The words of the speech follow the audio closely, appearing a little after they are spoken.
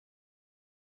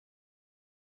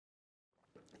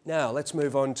Now let's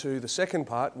move on to the second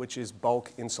part, which is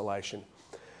bulk insulation.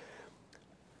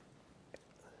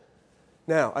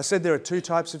 Now, I said there are two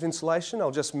types of insulation.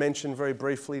 I'll just mention very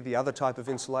briefly the other type of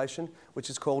insulation, which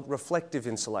is called reflective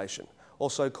insulation,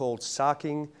 also called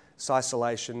sarking,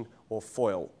 ciselation, or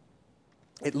foil.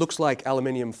 It looks like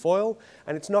aluminium foil,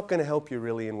 and it's not going to help you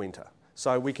really in winter.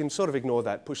 So we can sort of ignore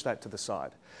that, push that to the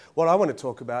side. What I want to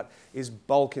talk about is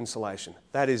bulk insulation.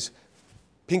 That is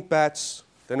pink bats.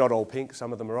 They're not all pink.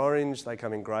 Some of them are orange. They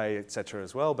come in grey, etc.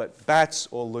 as well, but bats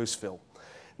or loose fill.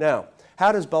 Now,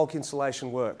 how does bulk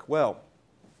insulation work? Well,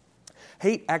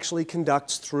 heat actually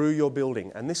conducts through your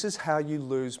building, and this is how you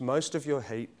lose most of your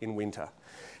heat in winter.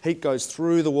 Heat goes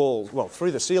through the walls, well,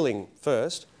 through the ceiling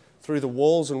first, through the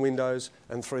walls and windows,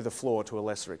 and through the floor to a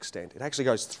lesser extent. It actually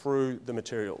goes through the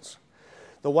materials.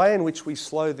 The way in which we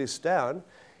slow this down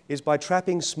is by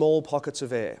trapping small pockets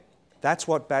of air. That's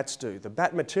what bats do. The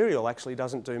bat material actually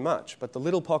doesn't do much, but the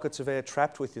little pockets of air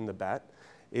trapped within the bat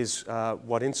is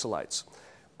what insulates.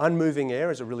 Unmoving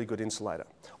air is a really good insulator.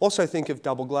 Also think of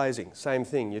double glazing. Same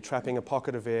thing, you're trapping a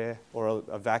pocket of air or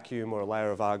a vacuum or a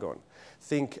layer of argon.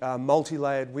 Think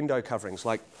multi-layered window coverings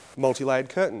like multi-layered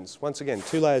curtains. Once again,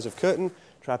 2 layers of curtain,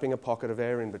 trapping a pocket of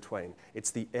air in between.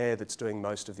 It's the air that's doing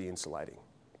most of the insulating.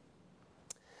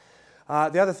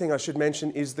 The other thing I should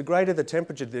mention is the greater the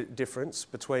temperature difference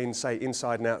between, say,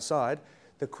 inside and outside,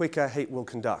 the quicker heat will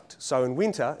conduct. So in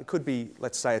winter, it could be,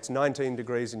 let's say it's 19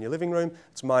 degrees in your living room,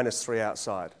 it's -3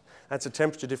 outside. That's a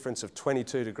temperature difference of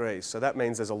 22 degrees. So that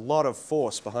means there's a lot of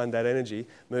force behind that energy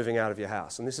moving out of your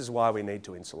house. And this is why we need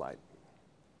to insulate.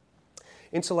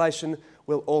 Insulation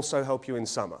will also help you in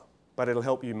summer, but it'll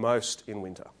help you most in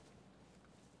winter.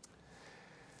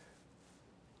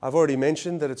 I've already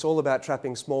mentioned that it's all about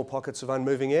trapping small pockets of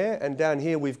unmoving air, and down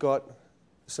here we've got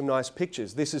some nice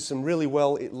pictures. This is some really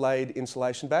well laid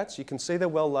insulation bats. You can see they're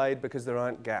well laid because there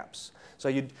aren't gaps.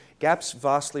 So gaps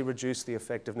vastly reduce the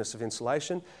effectiveness of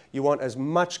insulation. You want as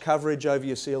much coverage over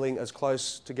your ceiling as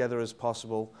close together as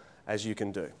possible as you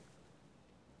can do,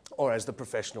 or as the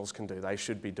professionals can do. They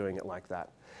should be doing it like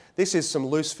that. This is some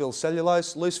loose fill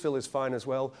cellulose. Loose fill is fine as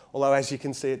well, although as you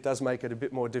can see it does make it a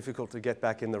bit more difficult to get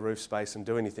back in the roof space and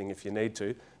do anything if you need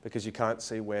to, because you can't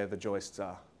see where the joists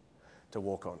are to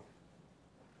walk on.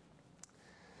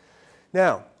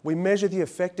 Now, we measure the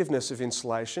effectiveness of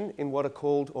insulation in what are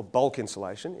called, or bulk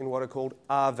insulation, in what are called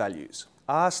R values.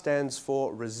 R stands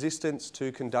for resistance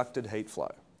to conducted heat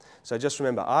flow. So just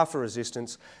remember, R for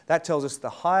resistance, that tells us the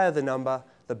higher the number,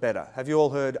 the better. Have you all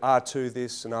heard R2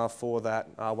 this and R4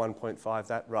 that, R1.5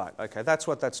 that? Right, okay, that's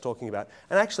what that's talking about.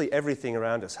 And actually everything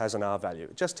around us has an R value.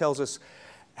 It just tells us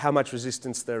how much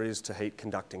resistance there is to heat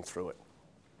conducting through it.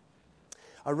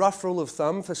 A rough rule of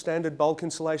thumb for standard bulk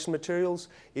insulation materials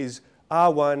is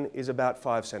R1 is about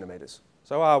 5 centimetres.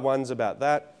 So R1's about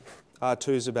that,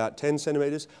 R2's about 10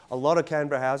 centimetres. A lot of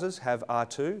Canberra houses have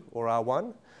R2 or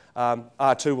R1.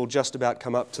 R2 will just about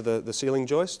come up to the ceiling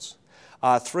joists.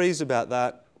 R3's about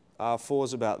that,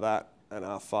 R4's about that, and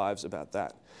R5's about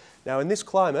that. Now in this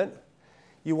climate,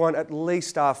 you want at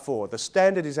least R4. The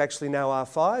standard is actually now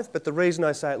R5, but the reason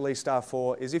I say at least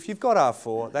R4 is if you've got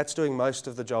R4, that's doing most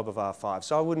of the job of R5.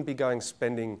 So I wouldn't be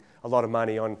spending a lot of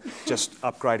money on just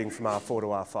upgrading from R4 to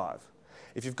R5.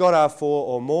 If you've got R4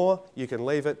 or more, you can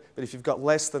leave it, but if you've got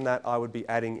less than that, I would be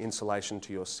adding insulation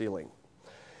to your ceiling.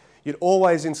 You'd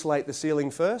always insulate the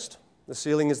ceiling first. The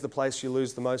ceiling is the place you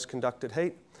lose the most conducted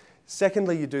heat.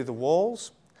 Secondly, you do the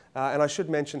walls. And I should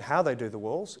mention how they do the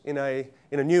walls. In a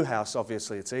new house,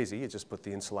 obviously, it's easy. You just put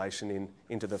the insulation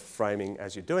into the framing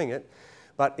as you're doing it.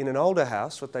 But in an older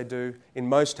house, what they do in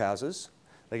most houses,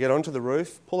 they get onto the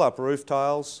roof, pull up roof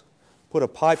tiles, put a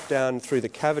pipe down through the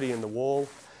cavity in the wall,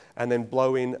 and then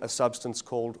blow in a substance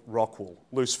called rock wool,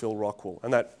 loose fill rock wool.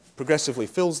 And that progressively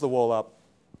fills the wall up,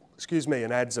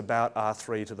 and adds about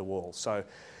R3 to the wall. So it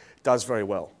does very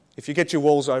well. If you get your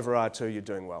walls over R2, you're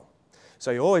doing well. So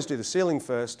you always do the ceiling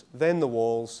first, then the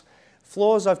walls.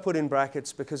 Floors I've put in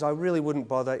brackets because I really wouldn't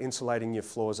bother insulating your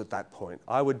floors at that point.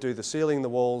 I would do the ceiling, the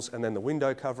walls, and then the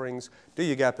window coverings, do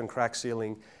your gap and crack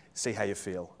ceiling, see how you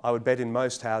feel. I would bet in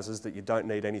most houses that you don't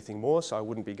need anything more, so I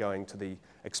wouldn't be going to the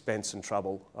expense and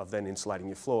trouble of then insulating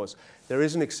your floors. There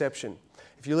is an exception.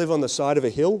 If you live on the side of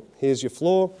a hill, here's your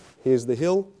floor, here's the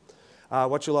hill.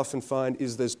 What you'll often find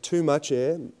is there's too much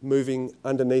air moving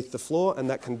underneath the floor, and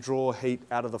that can draw heat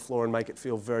out of the floor and make it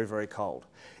feel very, very cold.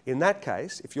 In that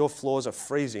case, if your floors are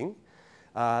freezing,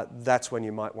 that's when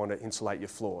you might want to insulate your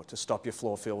floor to stop your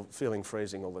floor feeling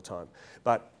freezing all the time.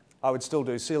 But I would still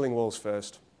do ceiling walls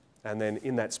first, and then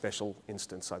in that special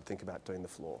instance, I'd think about doing the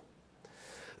floor.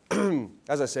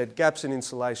 as I said, gaps in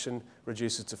insulation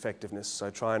reduce its effectiveness, so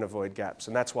try and avoid gaps.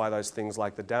 And that's why those things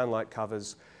like the downlight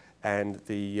covers and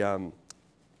the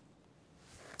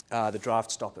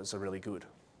draft stoppers are really good.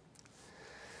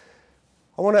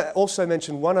 I want to also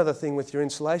mention one other thing with your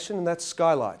insulation, and that's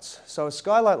skylights. So a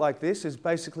skylight like this is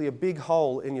basically a big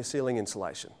hole in your ceiling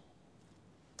insulation.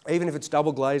 Even if it's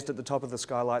double glazed at the top of the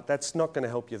skylight, that's not going to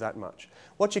help you that much.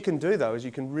 What you can do though is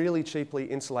you can really cheaply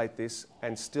insulate this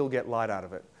and still get light out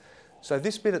of it. So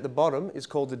this bit at the bottom is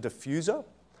called the diffuser.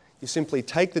 You simply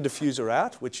take the diffuser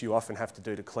out, which you often have to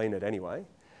do to clean it anyway,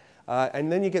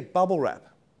 and then you get bubble wrap.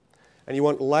 And you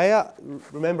want layer,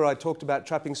 remember I talked about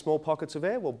trapping small pockets of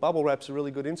air? Well, bubble wrap's a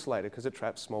really good insulator because it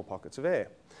traps small pockets of air.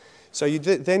 So you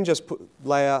then just put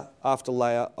layer after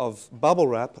layer of bubble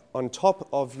wrap on top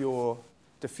of your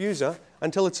diffuser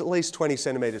until it's at least 20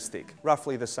 centimetres thick,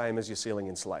 roughly the same as your ceiling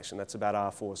insulation. That's about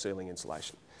R4 ceiling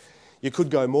insulation. You could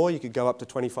go more, you could go up to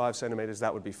 25 centimetres,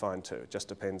 that would be fine too. It just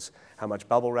depends how much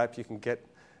bubble wrap you can get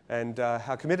and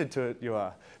how committed to it you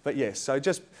are. But yes, so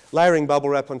just layering bubble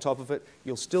wrap on top of it,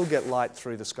 you'll still get light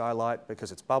through the skylight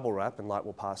because it's bubble wrap and light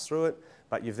will pass through it,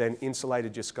 but you've then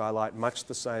insulated your skylight much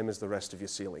the same as the rest of your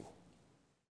ceiling.